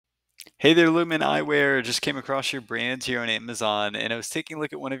Hey there, Lumen Eyewear. Just came across your brand here on Amazon, and I was taking a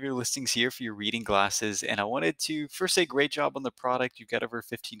look at one of your listings here for your reading glasses. And I wanted to first say great job on the product. You've got over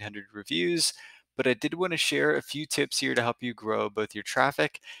 1,500 reviews, but I did want to share a few tips here to help you grow both your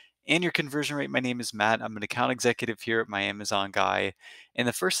traffic and your conversion rate. My name is Matt. I'm an account executive here at my Amazon guy. And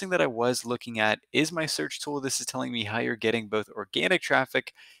the first thing that I was looking at is my search tool. This is telling me how you're getting both organic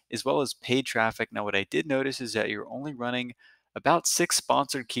traffic as well as paid traffic. Now, what I did notice is that you're only running about six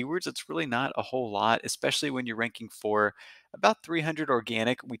sponsored keywords. It's really not a whole lot, especially when you're ranking for about 300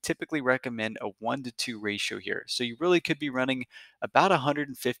 organic. We typically recommend a 1 to 2 ratio here. So you really could be running about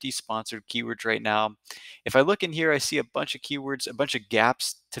 150 sponsored keywords right now. If I look in here, I see a bunch of keywords, a bunch of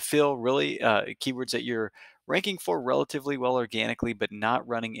gaps to fill, really, keywords that you're ranking for relatively well organically, but not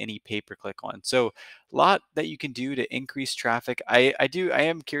running any pay-per-click on. So a lot that you can do to increase traffic. I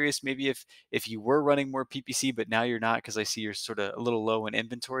am curious maybe if you were running more PPC, but now you're not because I see you're sort of a little low in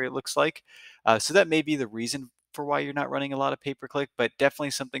inventory, it looks like. So that may be the reason for why you're not running a lot of pay-per-click, but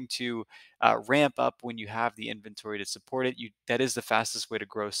definitely something to ramp up when you have the inventory to support it. That is the fastest way to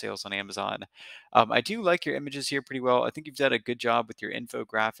grow sales on Amazon. I do like your images here pretty well. I think you've done a good job with your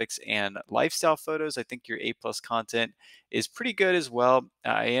infographics and lifestyle photos. I think your A plus content is pretty good as well.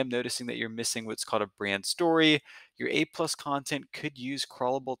 I am noticing that you're missing what's called a brand story. Your A plus content could use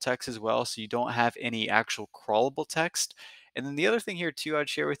crawlable text as well, so you don't have any actual crawlable text. And then the other thing here too I'd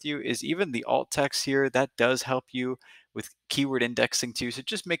share with you is even the alt text here, that does help you with keyword indexing too. So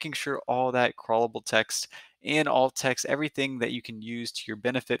just making sure all that crawlable text and alt text, everything that you can use to your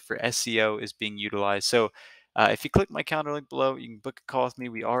benefit for SEO is being utilized. So if you click my calendar link below, you can book a call with me.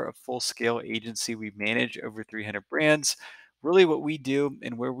 We are a full scale agency. We manage over 300 brands. Really, what we do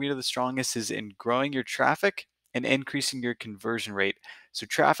and where we are the strongest is in growing your traffic and increasing your conversion rate. So,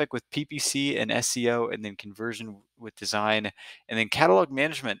 traffic with PPC and SEO, and then conversion with design, and then catalog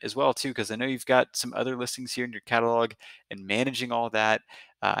management as well, too, because I know you've got some other listings here in your catalog, and managing all that,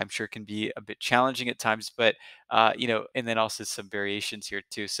 I'm sure can be a bit challenging at times, but and then also some variations here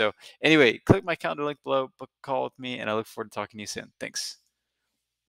too. So, anyway, click my calendar link below, book a call with me, and I look forward to talking to you soon. Thanks.